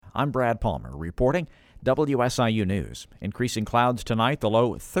I'm Brad Palmer reporting WSIU News. Increasing clouds tonight, the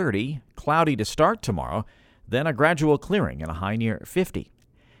low 30, cloudy to start tomorrow, then a gradual clearing and a high near 50.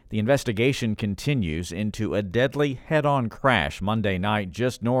 The investigation continues into a deadly head-on crash Monday night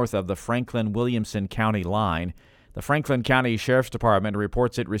just north of the Franklin-Williamson County line. The Franklin County Sheriff's Department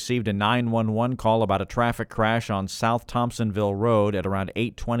reports it received a 911 call about a traffic crash on South Thompsonville Road at around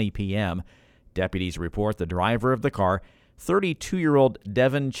 8:20 p.m. Deputies report the driver of the car, 32-year-old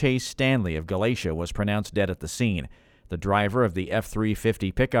Devin Chase Stanley of Galatia, was pronounced dead at the scene. The driver of the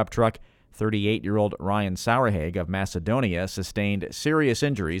F-350 pickup truck, 38-year-old Ryan Sauerhage of Macedonia, sustained serious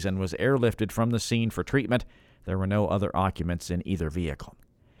injuries and was airlifted from the scene for treatment. There were no other occupants in either vehicle.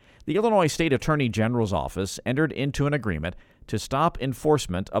 The Illinois State Attorney General's office entered into an agreement to stop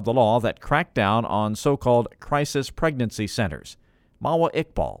enforcement of the law that cracked down on so-called crisis pregnancy centers. Mawa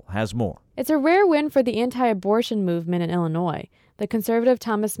Iqbal has more. It's a rare win for the anti-abortion movement in Illinois. The conservative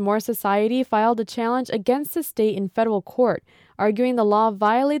Thomas More Society filed a challenge against the state in federal court, arguing the law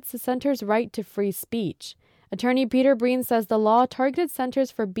violates the center's right to free speech. Attorney Peter Breen says the law targeted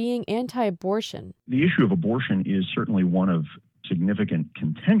centers for being anti-abortion. The issue of abortion is certainly one of significant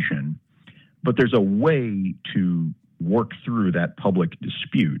contention, but there's a way to work through that public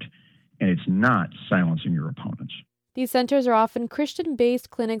dispute, and it's not silencing your opponents. These centers are often Christian-based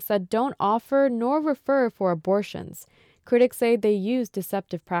clinics that don't offer nor refer for abortions. Critics say they use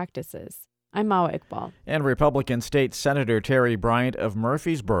deceptive practices. I'm Mawa Iqbal. And Republican State Senator Terry Bryant of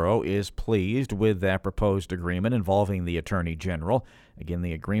Murfreesboro is pleased with that proposed agreement involving the Attorney General. Again,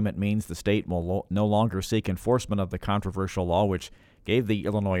 the agreement means the state will no longer seek enforcement of the controversial law, which gave the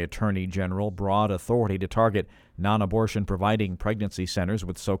Illinois Attorney General broad authority to target non-abortion providing pregnancy centers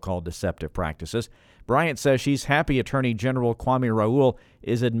with so-called deceptive practices. Bryant says she's happy Attorney General Kwame Raoul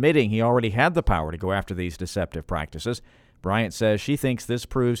is admitting he already had the power to go after these deceptive practices. Bryant says she thinks this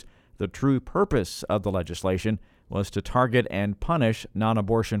proves the true purpose of the legislation was to target and punish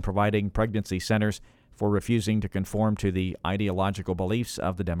non-abortion providing pregnancy centers for refusing to conform to the ideological beliefs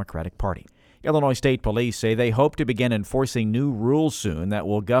of the Democratic Party. Illinois State Police say they hope to begin enforcing new rules soon that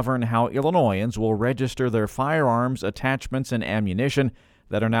will govern how Illinoisans will register their firearms, attachments, and ammunition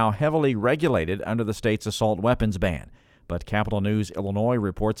that are now heavily regulated under the state's assault weapons ban. But Capital News Illinois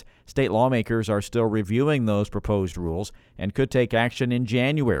reports state lawmakers are still reviewing those proposed rules and could take action in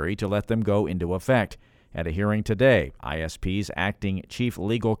January to let them go into effect. At a hearing today, ISP's acting chief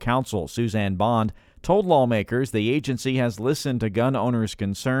legal counsel, Suzanne Bond, told lawmakers the agency has listened to gun owners'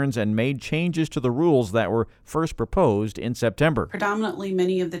 concerns and made changes to the rules that were first proposed in September. Predominantly,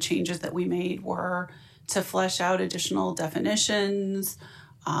 many of the changes that we made were to flesh out additional definitions,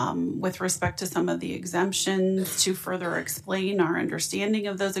 with respect to some of the exemptions, to further explain our understanding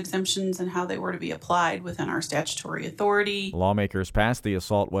of those exemptions and how they were to be applied within our statutory authority. Lawmakers passed the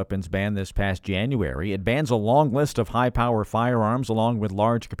assault weapons ban this past January. It bans a long list of high-power firearms along with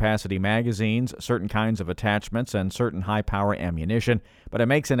large-capacity magazines, certain kinds of attachments, and certain high-power ammunition, but it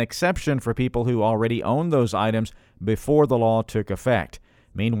makes an exception for people who already own those items before the law took effect.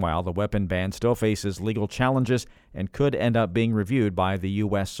 Meanwhile, the weapon ban still faces legal challenges and could end up being reviewed by the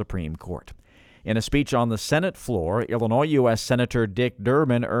U.S. Supreme Court. In a speech on the Senate floor, Illinois U.S. Senator Dick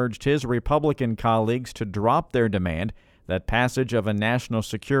Durbin urged his Republican colleagues to drop their demand that passage of a national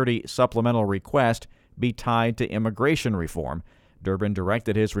security supplemental request be tied to immigration reform. Durbin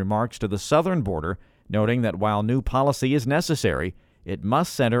directed his remarks to the southern border, noting that while new policy is necessary, it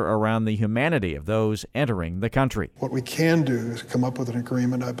must center around the humanity of those entering the country. What we can do is come up with an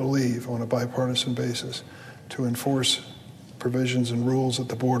agreement, I believe, on a bipartisan basis to enforce provisions and rules at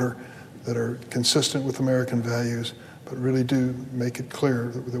the border that are consistent with American values, but really do make it clear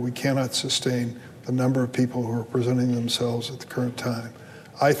that we cannot sustain the number of people who are presenting themselves at the current time.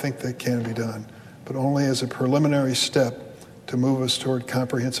 I think that can be done, but only as a preliminary step to move us toward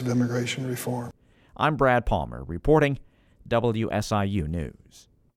comprehensive immigration reform. I'm Brad Palmer reporting WSIU News.